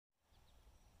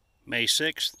May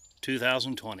 6th,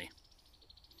 2020.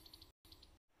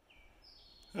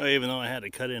 Well, even though I had to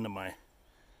cut into my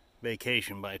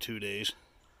vacation by 2 days,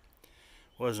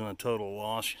 wasn't a total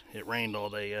loss. It rained all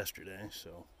day yesterday,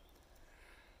 so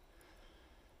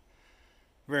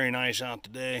very nice out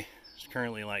today. It's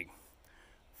currently like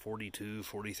 42,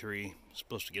 43. It's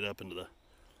supposed to get up into the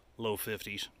low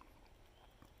 50s.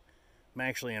 I'm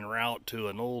actually en route to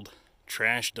an old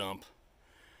trash dump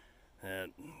that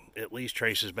at least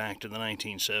traces back to the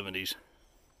 1970s.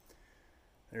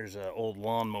 There's an old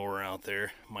lawnmower out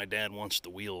there. My dad wants the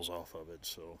wheels off of it,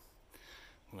 so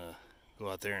I'm gonna go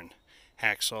out there and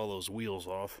hacksaw those wheels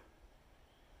off.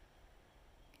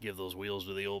 Give those wheels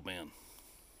to the old man.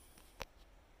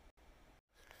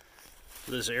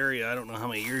 This area, I don't know how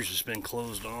many years it's been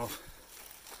closed off,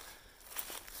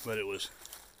 but it was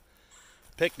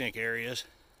picnic areas,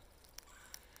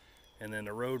 and then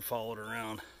the road followed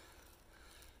around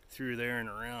through there and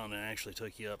around and actually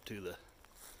took you up to the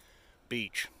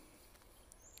beach.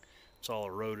 It's all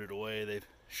eroded away. They've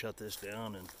shut this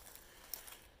down and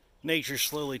nature's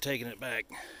slowly taking it back.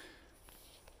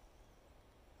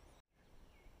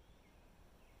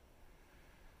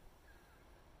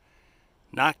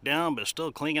 Knocked down, but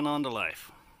still clinging on to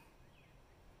life.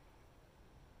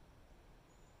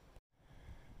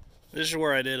 This is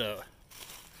where I did a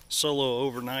solo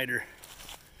overnighter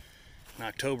in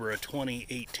October of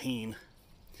 2018.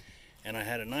 And I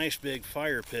had a nice big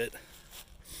fire pit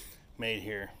made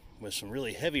here with some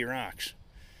really heavy rocks.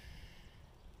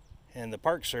 And the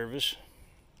Park Service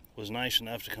was nice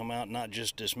enough to come out and not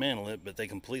just dismantle it, but they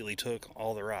completely took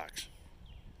all the rocks.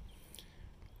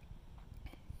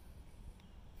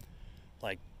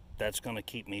 Like, that's going to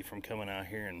keep me from coming out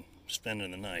here and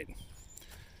spending the night.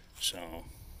 So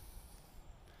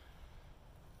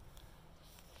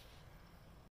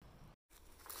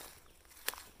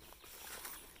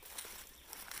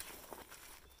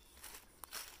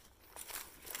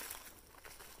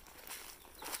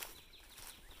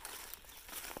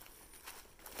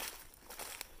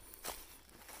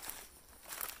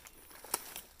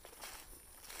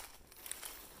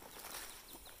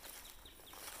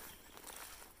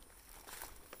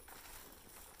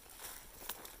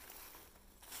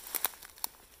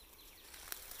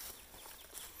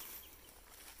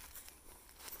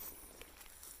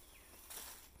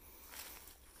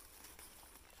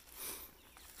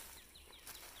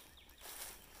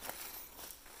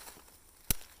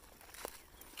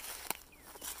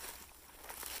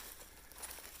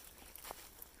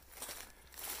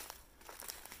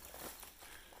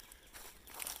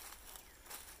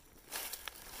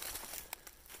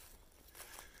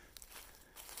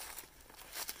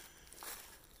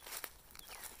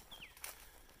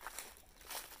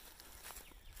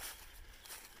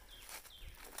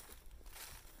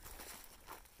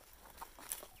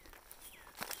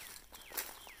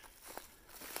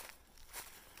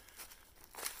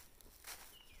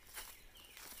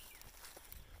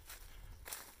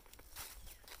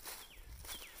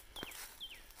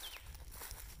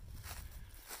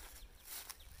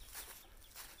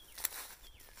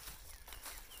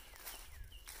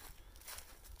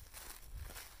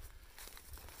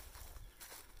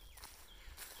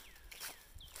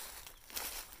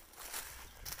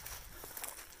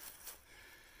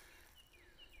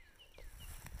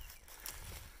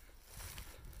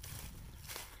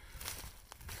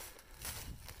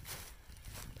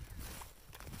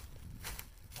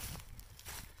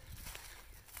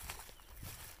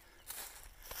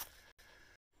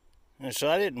and so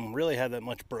I didn't really have that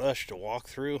much brush to walk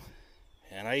through,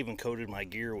 and I even coated my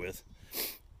gear with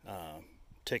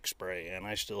tick spray, and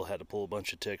I still had to pull a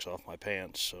bunch of ticks off my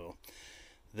pants, so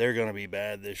they're going to be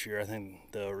bad this year. I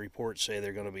think the reports say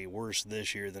they're going to be worse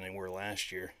this year than they were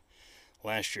last year.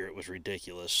 Last year it was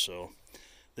ridiculous, so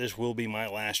this will be my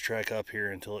last trek up here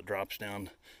until it drops down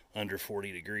under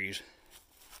 40 degrees.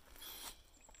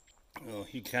 Well,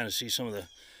 you can kind of see some of the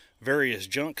various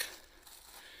junk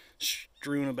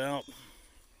strewn about,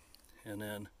 and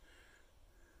then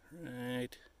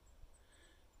right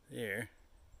there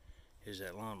is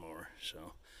that lawnmower.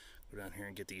 So go down here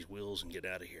and get these wheels and get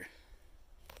out of here.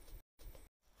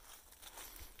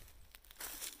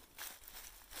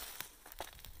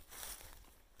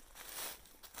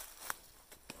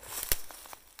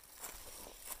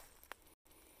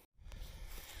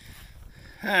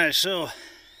 Alright, so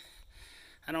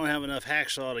I don't have enough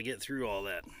hacksaw to get through all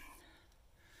that.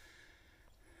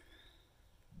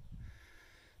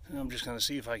 I'm just going to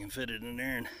see if I can fit it in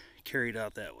there and carry it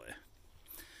out that way.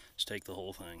 Let's take the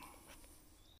whole thing.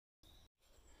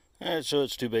 Alright, so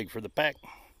it's too big for the pack.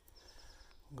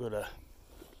 I'm going to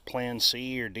plan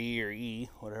C or D or E,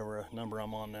 whatever number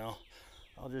I'm on now,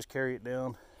 I'll just carry it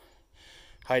down,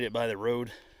 hide it by the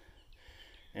road,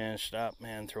 and stop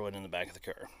and throw it in the back of the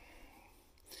car.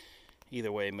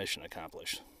 Either way, mission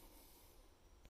accomplished.